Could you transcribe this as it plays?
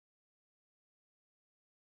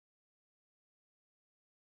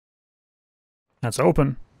That's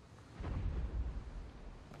open.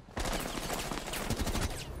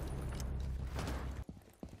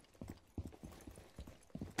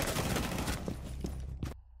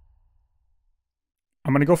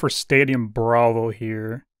 I'm gonna go for Stadium Bravo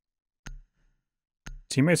here.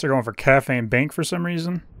 Teammates are going for Cafe and Bank for some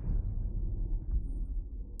reason.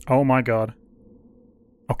 Oh my god.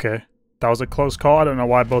 Okay. That was a close call. I don't know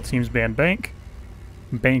why both teams banned Bank.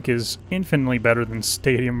 Bank is infinitely better than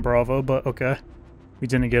Stadium Bravo, but okay. We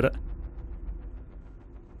didn't get it.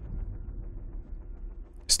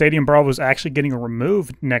 Stadium Bravo is actually getting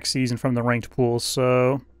removed next season from the ranked pool,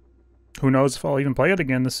 so who knows if I'll even play it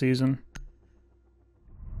again this season.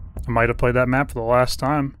 I might have played that map for the last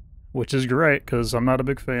time, which is great because I'm not a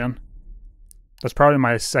big fan. That's probably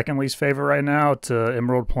my second least favorite right now to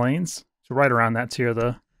Emerald Plains. It's right around that tier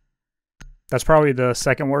though. That's probably the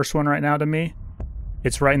second worst one right now to me.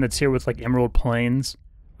 It's right in the tier with like Emerald Plains.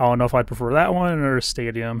 I don't know if I'd prefer that one or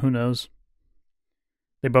Stadium. Who knows?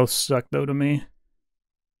 They both suck though to me.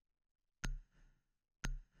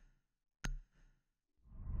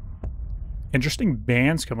 Interesting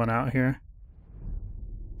bands coming out here.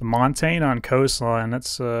 The Montaigne on Coastline,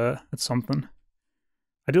 that's something.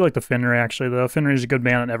 I do like the Fenrir actually though. Fenrir is a good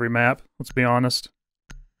band on every map, let's be honest.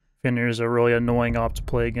 Fenrir is a really annoying op to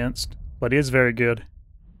play against, but he is very good.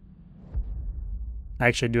 I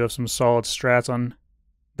actually do have some solid strats on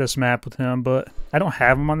this map with him, but I don't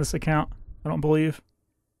have him on this account, I don't believe.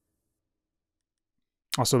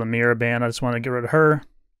 Also the Mira band, I just want to get rid of her.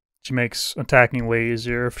 She makes attacking way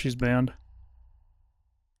easier if she's banned.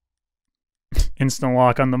 Instant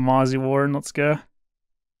lock on the Mozzie Warden, let's go.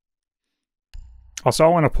 Also, I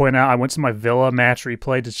want to point out, I went to my Villa match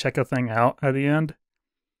replay to check a thing out at the end.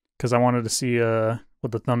 Because I wanted to see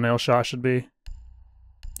what the thumbnail shot should be. It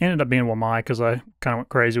ended up being Wamai because I kind of went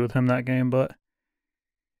crazy with him that game, but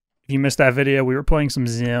if you missed that video, we were playing some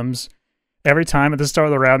Zims. Every time at the start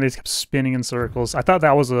of the round, they kept spinning in circles. I thought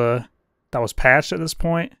that was patched at this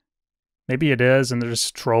point. Maybe it is, and they're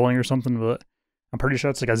just trolling or something, but I'm pretty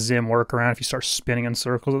sure it's like a Zim workaround if you start spinning in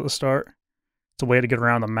circles at the start. It's a way to get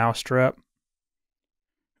around the mouse trap.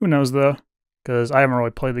 Who knows though, because I haven't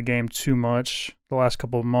really played the game too much the last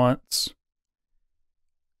couple of months.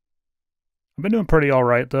 I've been doing pretty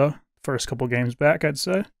alright though, first couple games back I'd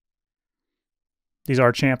say. These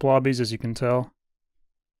are champ lobbies as you can tell.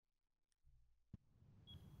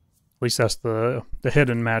 At least that's the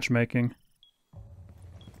hidden matchmaking.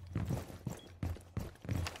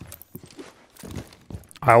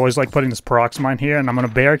 I always like putting this prox mine here, and I'm going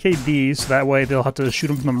to barricade these, so that way they'll have to shoot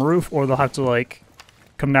them from the roof, or they'll have to, like,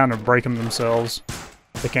 come down and break them themselves.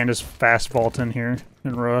 They can't just fast vault in here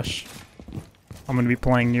and rush. I'm going to be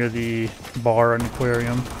playing near the bar and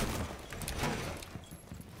aquarium.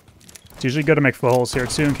 It's usually good to make footholds here,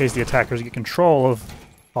 too, in case the attackers get control of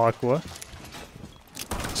Aqua.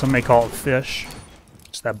 Some may call it fish.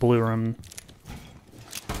 Just that blue room.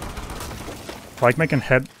 I like making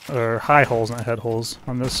high holes, not head holes,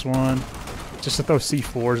 on this one. Just to throw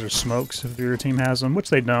C4s or smokes if your team has them, which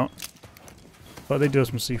they don't. But they do have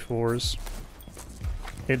some C4s.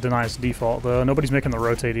 It denies default though. Nobody's making the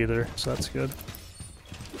rotate either, so that's good.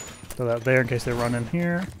 Throw that there in case they run in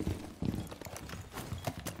here.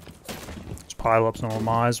 Just pile up some of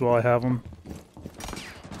my eyes while I have them.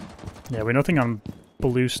 Yeah, we nothing on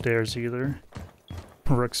blue stairs either.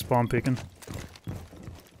 Rook spawn picking.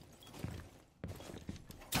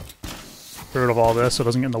 Get rid of all this so it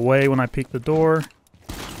doesn't get in the way when I peek the door.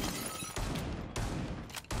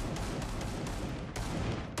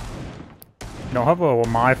 Don't have a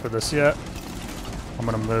Wamai for this yet. I'm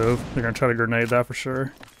gonna move. They're gonna try to grenade that for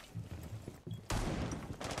sure.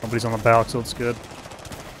 Nobody's on the balcony, so it's good.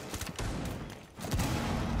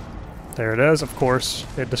 There it is, of course.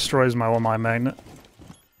 It destroys my Wamai magnet.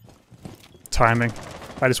 Timing.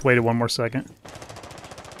 I just waited one more second.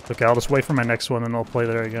 Okay, I'll just wait for my next one and I'll play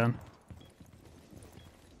there again.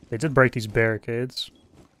 They did break these barricades.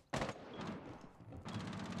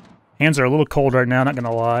 Hands are a little cold right now, not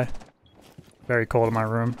gonna lie. Very cold in my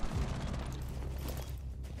room.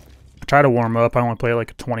 I try to warm up, I only play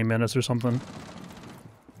like 20 minutes or something.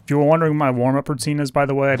 If you were wondering what my warm-up routine is, by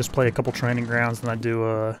the way, I just play a couple training grounds, and I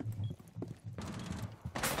do,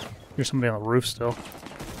 Here's somebody on the roof still.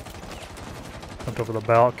 Jumped over the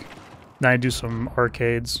balcony. Then I do some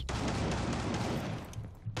arcades.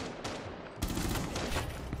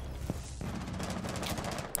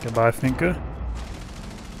 Goodbye, Finka.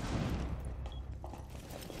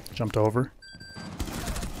 Jumped over.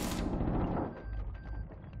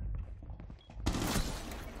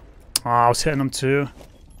 Oh, I was hitting him too.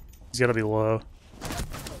 He's gotta be low.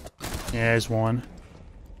 Yeah, he's one.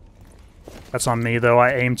 That's on me, though.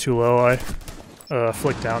 I aimed too low. I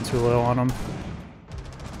flicked down too low on him.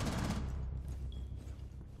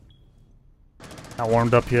 Not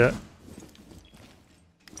warmed up yet.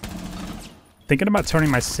 Thinking about turning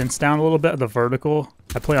my synths down a little bit, the vertical.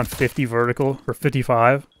 I play on 50 vertical, or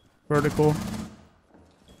 55 vertical.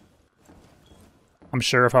 I'm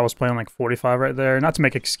sure if I was playing like 45 right there, not to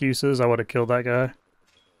make excuses, I would have killed that guy.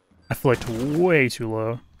 I flicked way too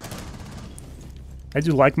low. I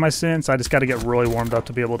do like my synths, I just gotta get really warmed up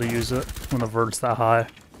to be able to use it when the vert's that high.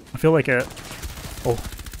 I feel like it... Oh.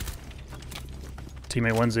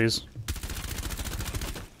 Teammate wins these.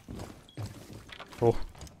 Oh.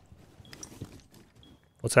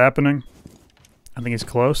 What's happening? I think he's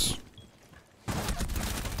close.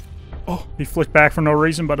 Oh, he flicked back for no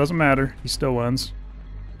reason, but doesn't matter. He still wins.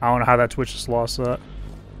 I don't know how that Twitch just lost that.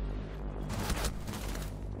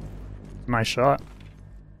 Nice shot.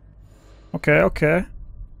 Okay, okay.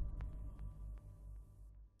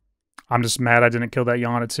 I'm just mad I didn't kill that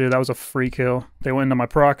Yana too. That was a free kill. They went into my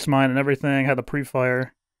prox mine and everything, had the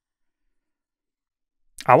pre-fire.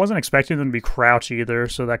 I wasn't expecting them to be crouch either,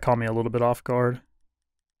 so that caught me a little bit off guard.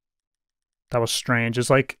 That was strange. It's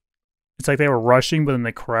like they were rushing, but then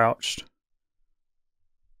they crouched.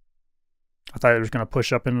 I thought they were going to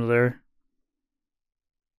push up into there.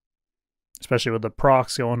 Especially with the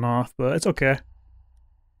procs going off, but it's okay.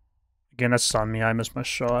 Again, that's on me. I missed my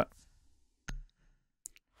shot.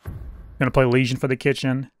 I'm going to play Legion for the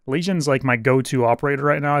kitchen. Legion's like my go-to operator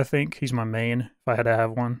right now, I think. He's my main, if I had to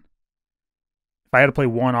have one. If I had to play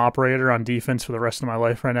one operator on defense for the rest of my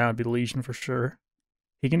life right now, it'd be Legion for sure.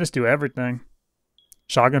 He can just do everything.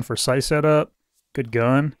 Shotgun for sight setup. Good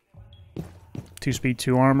gun. 2 speed,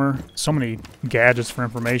 2 armor. So many gadgets for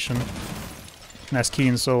information. And that's key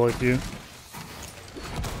in SoloQ.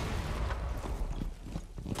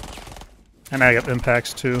 And I got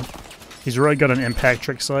impacts too. He's really good on impact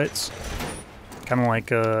trick sites. Kind of like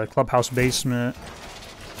clubhouse basement.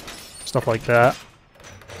 Stuff like that.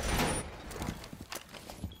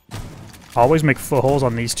 Always make footholds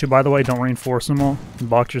on these two, by the way. Don't reinforce them all. And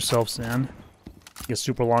box yourselves in. Get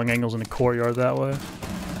super long angles in the courtyard that way.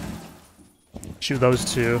 Shoot those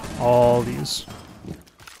two. All these.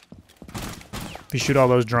 If you shoot all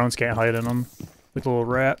those, drones can't hide in them. Like little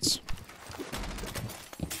rats.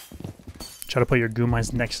 Try to put your goo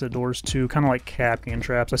mines next to the doors too. Kind of like capping and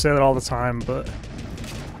traps. I say that all the time, but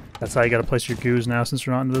that's how you gotta place your goos now since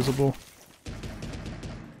you're not invisible.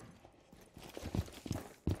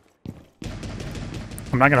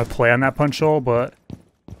 I'm not going to play on that punch hole, but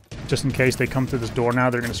just in case they come through this door now,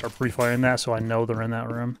 they're going to start pre-firing that, so I know they're in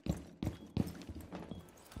that room.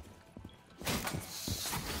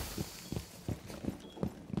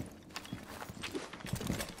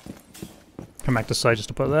 Come back to site just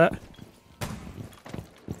to put that.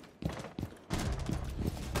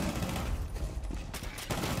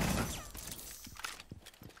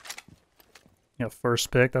 Yeah,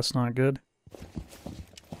 first pick, that's not good.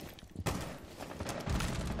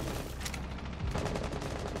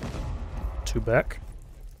 Two back.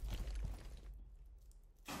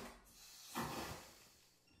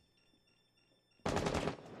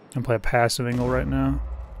 I'm play a passive angle right now.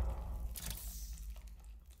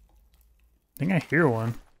 I think I hear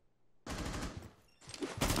one.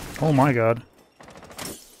 Oh my god.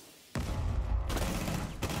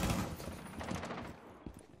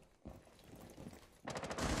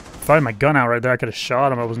 If I had my gun out right there, I could have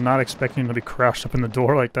shot him. I was not expecting him to be crouched up in the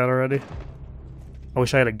door like that already. I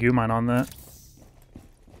wish I had a goo mine on that.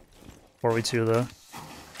 4v2 though.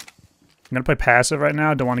 I'm gonna play passive right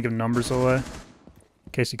now. Don't want to give numbers away.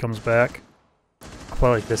 In case he comes back. I'll play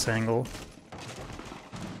like this angle.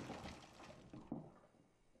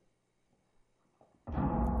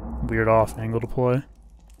 Weird off angle to play.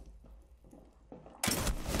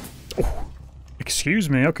 Oh, excuse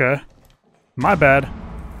me, okay. My bad.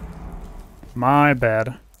 My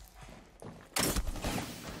bad.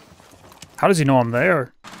 How does he know I'm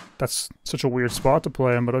there? That's such a weird spot to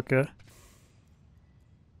play in, but okay.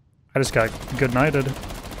 I just got good nighted.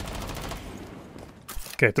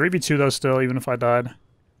 Okay, 3v2 though still, even if I died.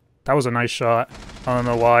 That was a nice shot. I don't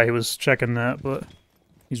know why he was checking that, but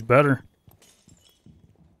he's better.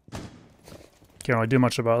 Can't really do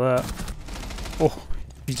much about that. Oh,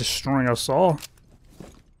 he's destroying us all.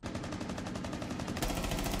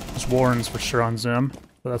 This Warren's for sure on Zim,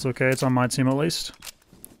 but that's okay, it's on my team at least.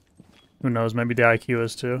 Who knows, maybe the IQ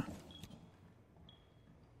is too.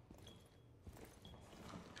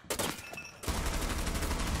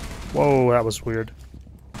 Whoa, that was weird.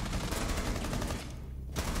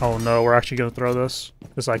 Oh no, we're actually gonna throw this.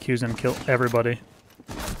 This IQ's gonna kill everybody.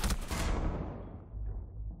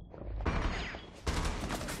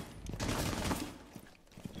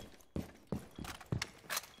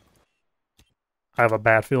 I have a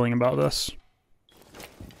bad feeling about this.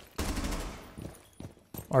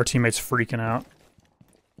 Our teammate's freaking out.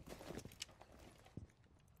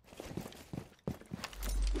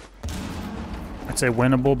 I'd say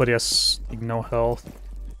winnable, but he has like, no health.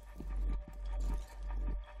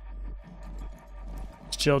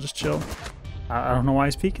 Just chill, just chill. I don't know why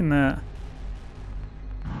he's peeking that.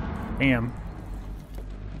 Damn.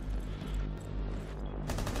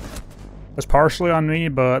 That's partially on me,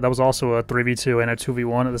 but that was also a 3v2 and a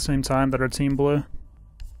 2v1 at the same time that our team blew.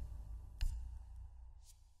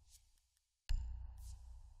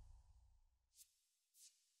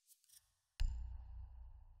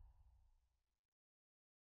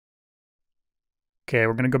 Okay,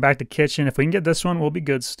 we're gonna go back to kitchen. If we can get this one, we'll be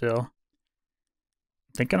good still.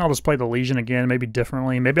 Thinking I'll just play the Legion again, maybe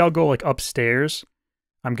differently. Maybe I'll go like upstairs.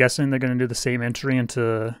 I'm guessing they're gonna do the same entry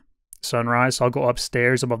into Sunrise, so I'll go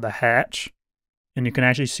upstairs above the hatch. And you can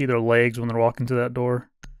actually see their legs when they're walking through that door.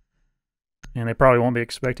 And they probably won't be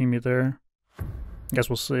expecting me there. Guess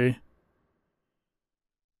we'll see.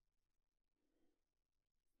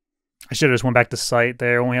 I should have just went back to site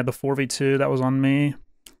there when we had the 4v2. That was on me.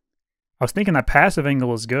 I was thinking that passive angle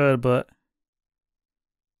was good, but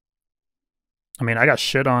I mean, I got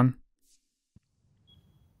shit on.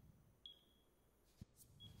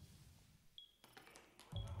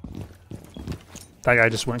 That guy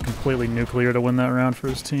just went completely nuclear to win that round for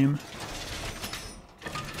his team.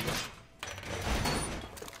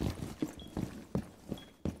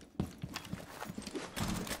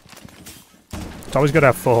 It's always good to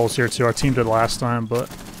have full holes here too. Our team did last time, but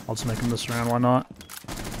I'll just make them this round. Why not?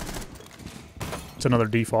 It's another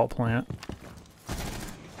default plant.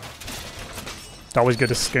 It's always good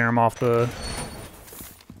to scare them off the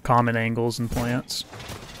common angles and plants.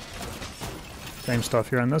 Same stuff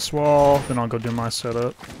here on this wall, then I'll go do my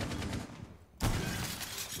setup.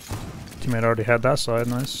 Teammate already had that side,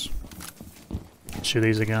 nice. Shoot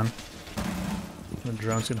these again. The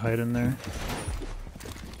drones can hide in there.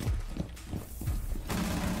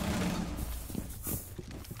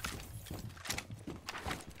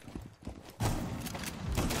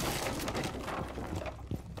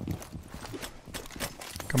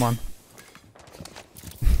 Come on.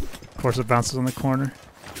 Of course it bounces on the corner.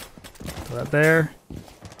 Put that there.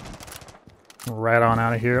 Right on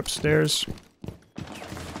out of here upstairs.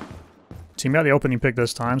 Team got the opening pick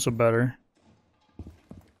this time, so better.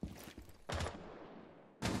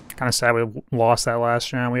 Kind of sad we lost that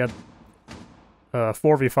last round. We had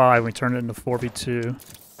 4v5 and we turned it into 4v2.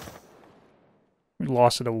 We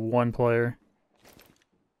lost it to one player.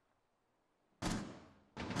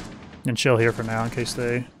 And chill here for now in case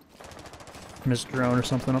they miss drone or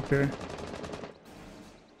something up here.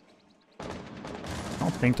 I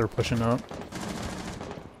don't think they're pushing up.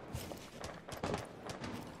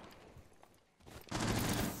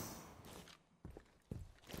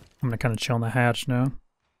 I'm gonna kind of chill on the hatch now.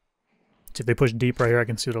 See if they push deep right here, I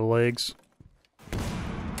can see their legs.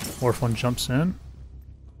 Or if one jumps in.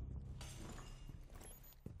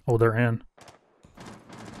 Oh, they're in.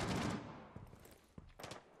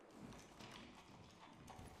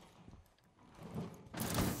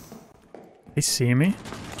 They see me?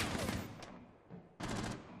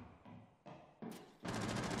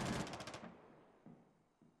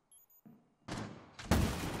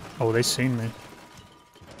 Oh, they seen me.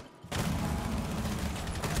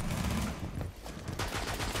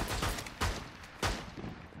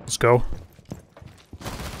 Let's go.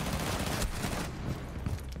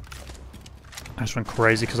 I just went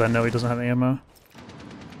crazy because I know he doesn't have ammo.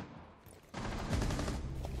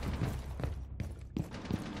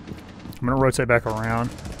 I'm gonna rotate back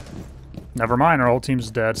around. Never mind, our whole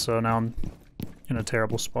team's dead, so now I'm in a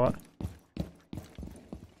terrible spot.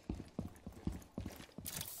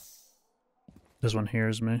 This one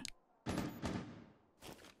hears me.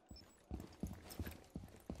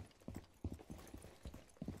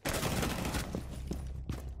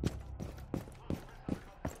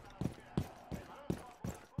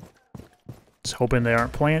 Just hoping they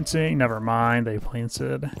aren't planting. Never mind, they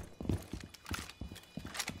planted.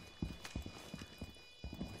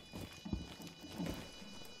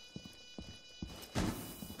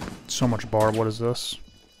 So much barb, what is this?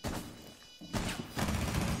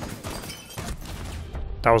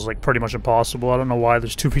 That was like pretty much impossible. I don't know why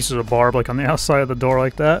there's two pieces of barb like on the outside of the door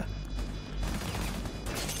like that.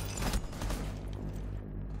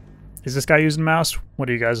 Is this guy using mouse? What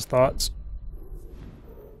are you guys' thoughts?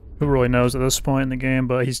 Who really knows at this point in the game,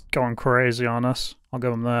 but he's going crazy on us. I'll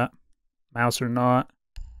give him that. Mouse or not.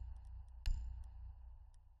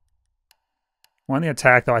 On the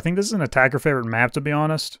attack though, I think this is an attacker favorite map to be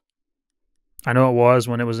honest. I know it was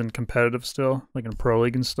when it was in competitive still, like in Pro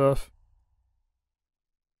League and stuff.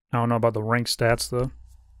 I don't know about the rank stats though.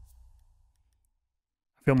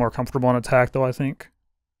 I feel more comfortable on attack though, I think.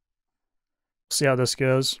 See how this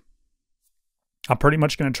goes. I'm pretty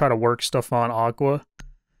much going to try to work stuff on Aqua.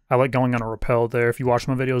 I like going on a rappel there. If you watched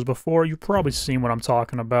my videos before, you've probably seen what I'm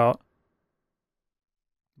talking about.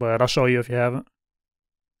 But I'll show you if you haven't.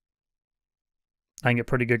 I can get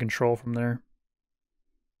pretty good control from there.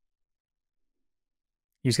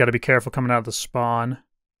 You just got to be careful coming out of the spawn,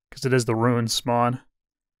 because it is the ruined spawn.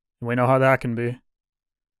 And we know how that can be.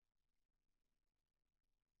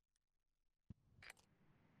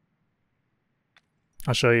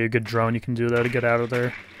 I'll show you a good drone you can do though to get out of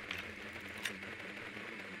there.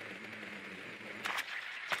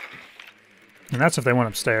 And that's if they went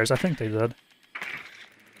upstairs. I think they did.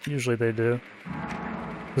 Usually they do.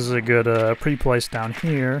 This is a good pre-place down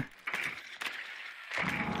here.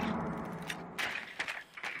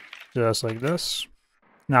 Just like this.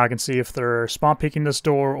 Now I can see if they're spawn peeking this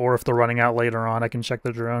door or if they're running out later on. I can check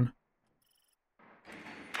the drone.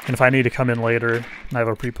 And if I need to come in later, I have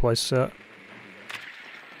a pre-place set.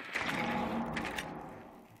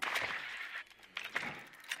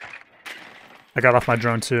 I got off my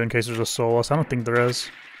drone too in case there's a Solus. I don't think there is.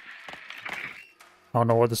 I don't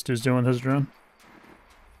know what this dude's doing with his drone.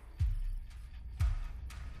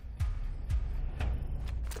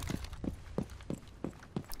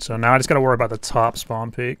 So now I just gotta worry about the top spawn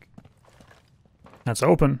peak. That's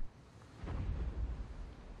open.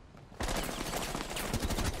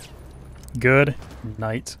 Good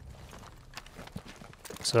night.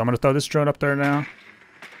 So I'm gonna throw this drone up there now.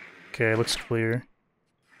 Okay, looks clear.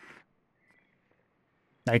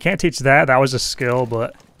 Now you can't teach that, that was a skill,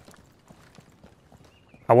 but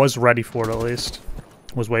I was ready for it at least.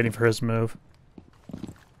 Was waiting for his move.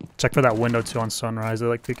 Check for that window too on sunrise, I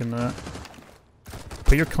like peeking that.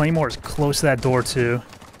 Put your claymores close to that door too.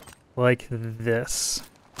 Like this.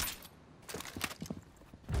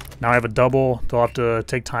 Now I have a double, they'll have to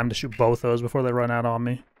take time to shoot both those before they run out on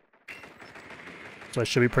me. So I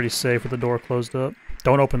should be pretty safe with the door closed up.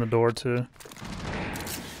 Don't open the door too.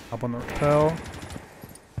 Up on the rappel.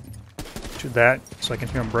 Shoot that so I can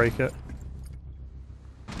hear him break it.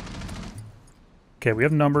 Okay, we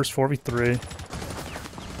have numbers 4v3.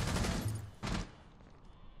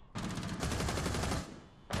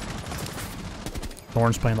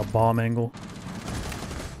 Thorn's playing the bomb angle.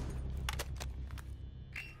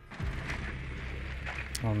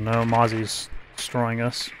 Oh no, Mozzie's destroying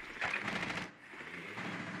us.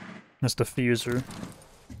 That's diffuser.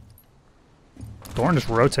 Thorn just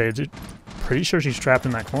rotated. Pretty sure she's trapped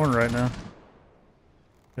in that corner right now.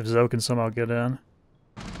 If Zoe can somehow get in.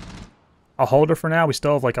 I'll hold her for now. We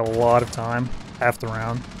still have like a lot of time. Half the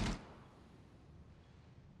round.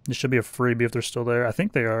 This should be a freebie if they're still there. I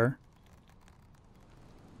think they are.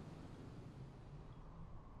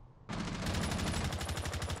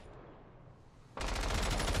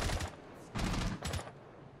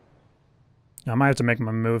 I might have to make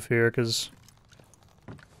my move here because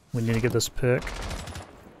we need to get this pick.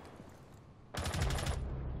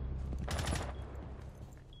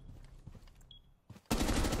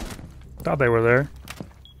 Thought they were there.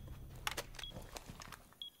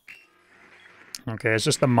 Okay, it's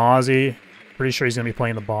just the Mozzie. Pretty sure he's going to be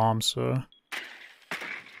playing the bomb, so...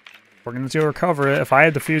 we're going to recover it. If I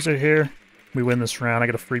had diffuser here, we win this round. I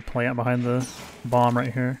get a free plant behind the bomb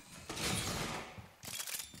right here.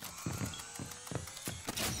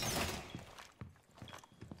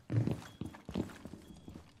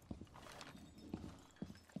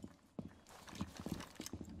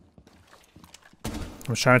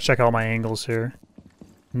 I was trying to check all my angles here.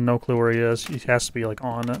 No clue where he is. He has to be like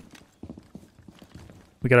on it.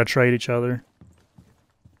 We gotta trade each other.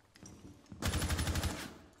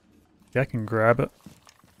 Yeah, I can grab it.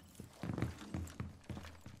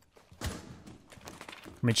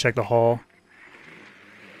 Let me check the hall.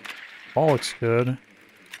 Hall looks good. I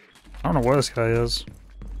don't know where this guy is.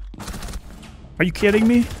 Are you kidding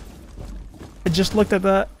me? I just looked at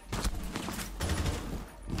that.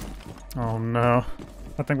 Oh no.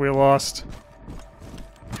 I think we lost.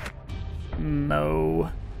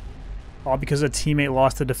 No. All because a teammate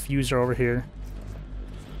lost a diffuser over here.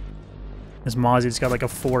 His Mozzie's got like a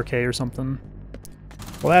 4K or something.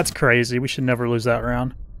 Well, that's crazy. We should never lose that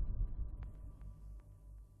round.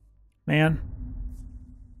 Man.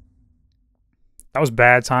 That was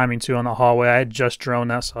bad timing too on the hallway. I had just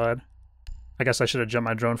droned that side. I guess I should have jumped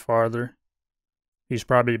my drone farther. He's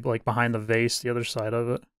probably like behind the vase, the other side of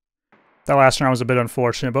it. That last round was a bit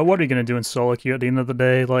unfortunate, but what are you going to do in SoloQ at the end of the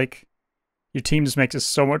day? Like, your team just makes it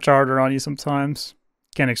so much harder on you sometimes.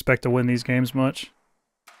 Can't expect to win these games much.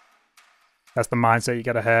 That's the mindset you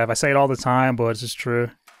gotta have. I say it all the time, but it's just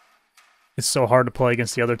true. It's so hard to play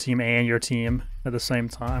against the other team and your team at the same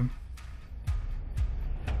time.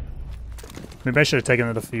 Maybe I should have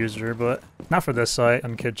taken the diffuser, but not for this site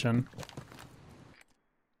and kitchen.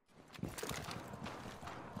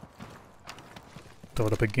 Throw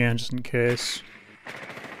it up again just in case.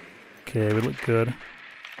 Okay, we look good.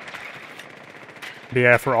 But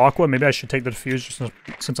yeah, for Aqua, maybe I should take the diffuser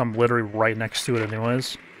since I'm literally right next to it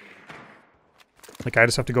anyways. Like, I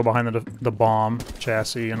just have to go behind the bomb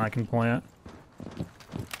chassis and I can plant.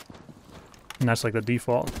 And that's like the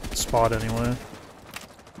default spot anyway.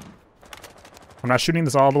 I'm not shooting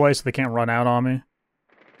this all the way so they can't run out on me.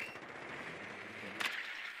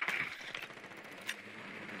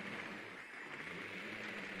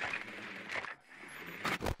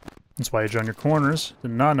 That's why you join your corners.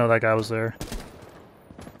 Did not know that guy was there.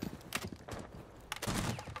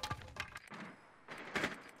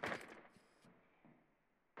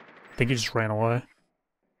 I think he just ran away.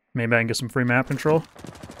 Maybe I can get some free map control.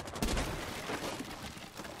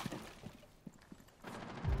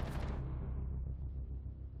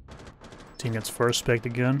 Team gets first picked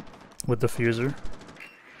again with the diffuser.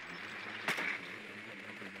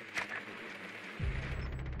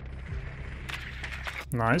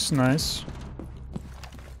 Nice, nice.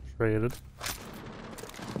 Traded.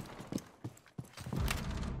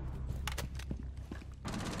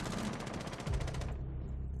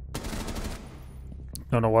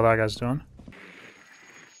 Don't know what that guy's doing.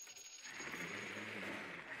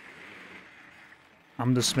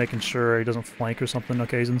 I'm just making sure he doesn't flank or something.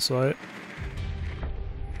 Okay, he's in sight.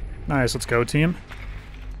 Nice, let's go, team.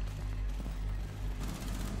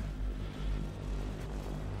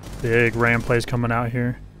 Big Ram plays coming out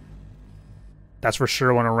here. That's for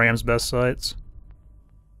sure one of Ram's best sites.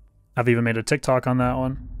 I've even made a TikTok on that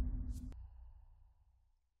one.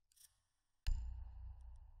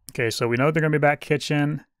 Okay, so we know they're going to be back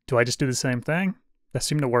kitchen. Do I just do the same thing? That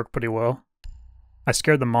seemed to work pretty well. I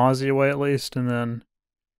scared the Mozzie away at least, and then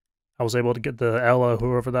I was able to get the Ella,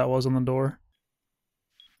 whoever that was, on the door.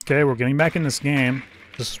 Okay, we're getting back in this game.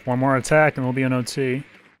 Just one more attack and we'll be in OT.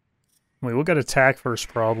 We will get attack first,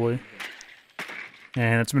 probably.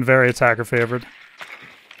 And it's been very attacker favored.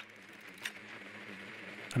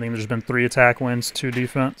 I think there's been 3 attack wins, 2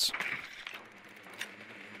 defense.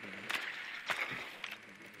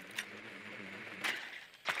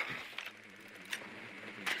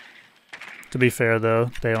 To be fair,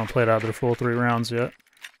 though, they haven't played out their full 3 rounds yet.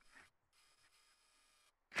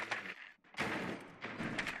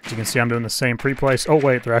 As you can see, I'm doing the same pre-place. Oh,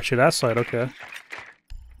 wait, they're actually that side. Okay.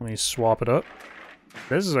 Let me swap it up.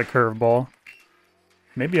 This is a curveball.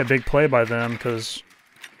 Maybe a big play by them, because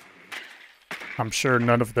I'm sure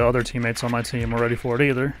none of the other teammates on my team were ready for it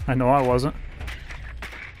either. I know I wasn't.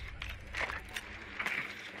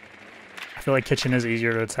 I feel like kitchen is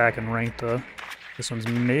easier to attack and rank, though. This one's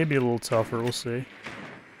maybe a little tougher. We'll see. I'm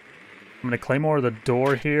going to claymore the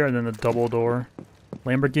door here, and then the double door.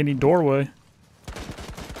 Lamborghini doorway.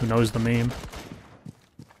 Who knows the meme?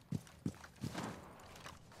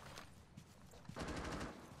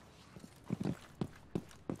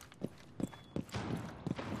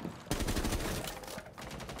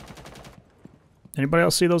 Anybody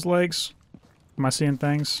else see those legs? Am I seeing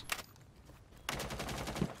things?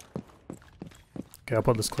 Okay, I'll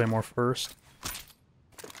put this claymore first.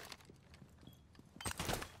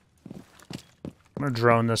 I'm gonna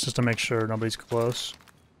drone this just to make sure nobody's close.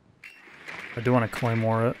 I do want to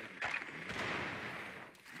claymore it.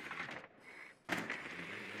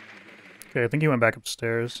 Okay, I think he went back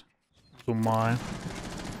upstairs. So my.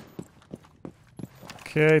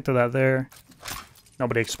 Okay, throw that there.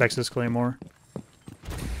 Nobody expects this claymore.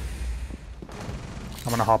 I'm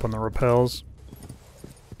gonna hop on the rappels.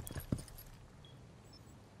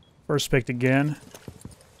 First picked again.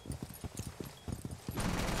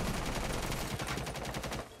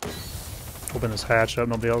 Open this hatch up,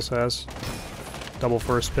 nobody else has. Double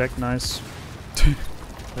first pick, nice.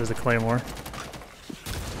 There's the claymore.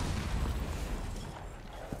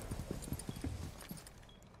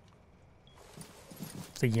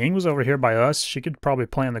 If the Ying was over here by us, she could probably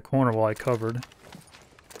play in the corner while I covered.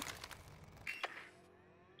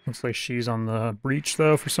 Looks like she's on the breach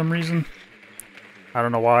though for some reason. I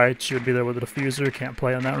don't know why she would be there with a diffuser, can't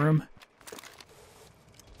play in that room.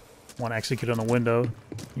 Want to execute on the window,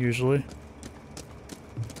 usually.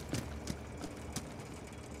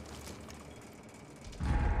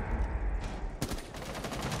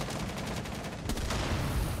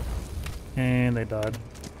 And they died.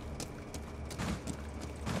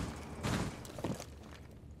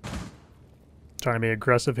 Trying to be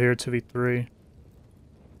aggressive here, 2v3.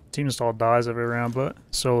 Team just all dies every round, but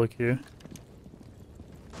SoloQ.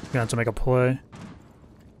 Gonna have to make a play.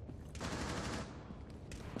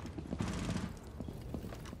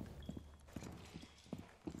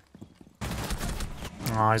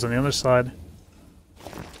 Aw, he's on the other side.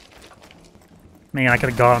 Man, I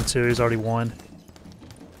could've got him too, he's already won.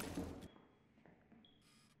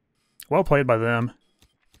 Well played by them.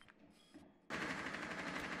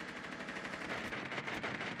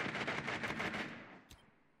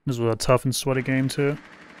 This was a tough and sweaty game too.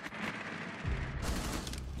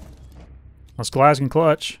 Let's Glasgow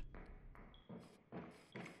clutch.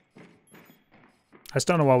 I just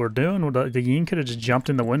don't know what we're doing. The Yin could have just jumped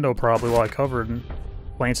in the window probably while I covered and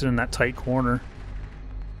planted in that tight corner.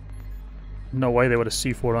 No way they would have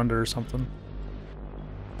C4'd under or something.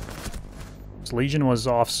 This Legion was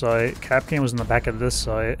off-site. Capcan was in the back of this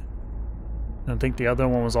site. And I think the other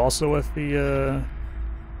one was also with the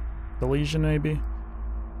Legion, maybe.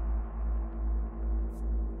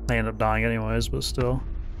 They end up dying anyways, but still.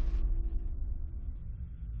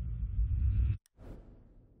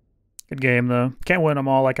 Good game, though. Can't win them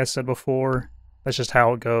all, like I said before. That's just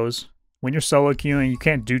how it goes. When you're solo queuing, you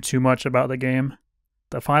can't do too much about the game.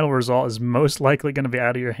 The final result is most likely going to be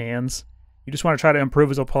out of your hands. You just want to try to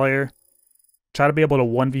improve as a player. Try to be able to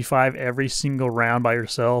 1v5 every single round by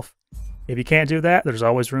yourself. If you can't do that, there's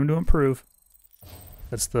always room to improve.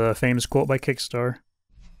 That's the famous quote by Kickstar.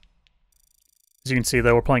 As you can see,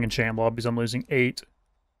 though, we're playing in champ lobbies. I'm losing 8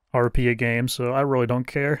 RP a game, so I really don't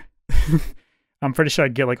care. I'm pretty sure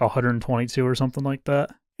I'd get like 122 or something like that.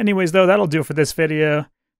 Anyways, though, that'll do it for this video.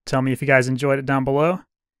 Tell me if you guys enjoyed it down below.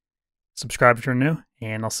 Subscribe if you're new,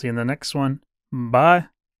 and I'll see you in the next one. Bye.